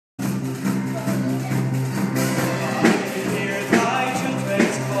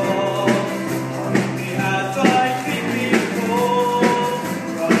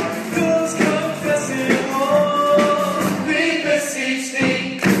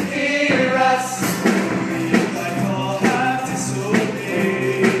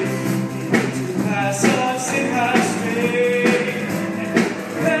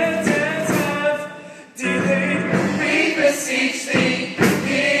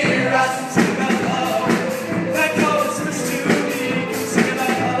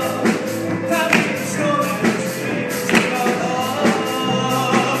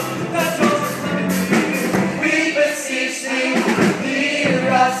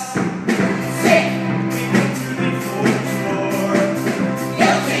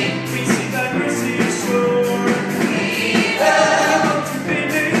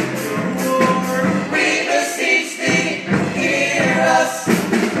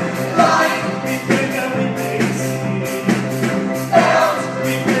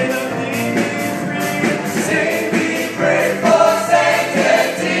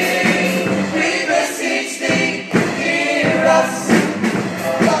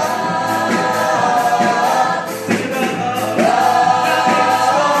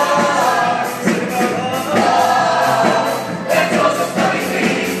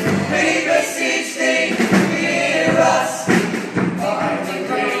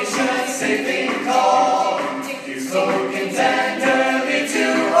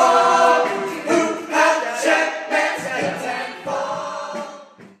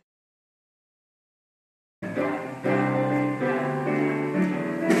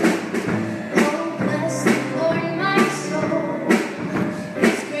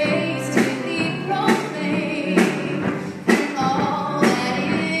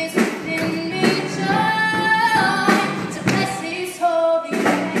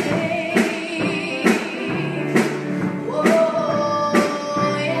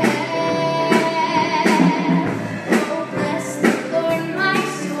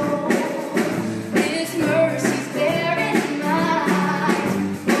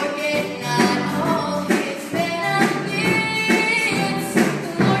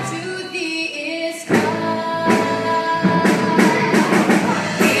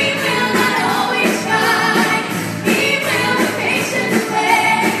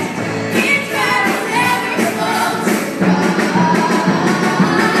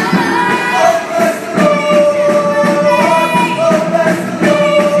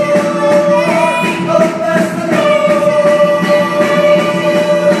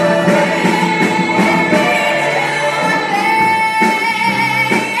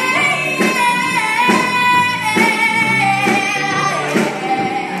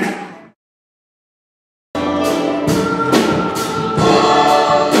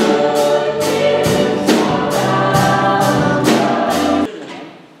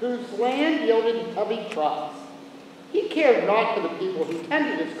cared not for the people who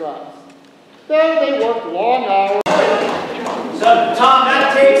tended his crops, though they worked long hours. So, Tom,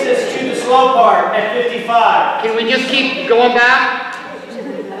 that takes us to the slow part at 55. Can we just keep going back?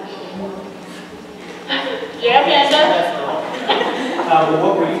 Yeah, Amanda.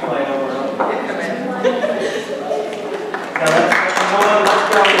 What were you playing over?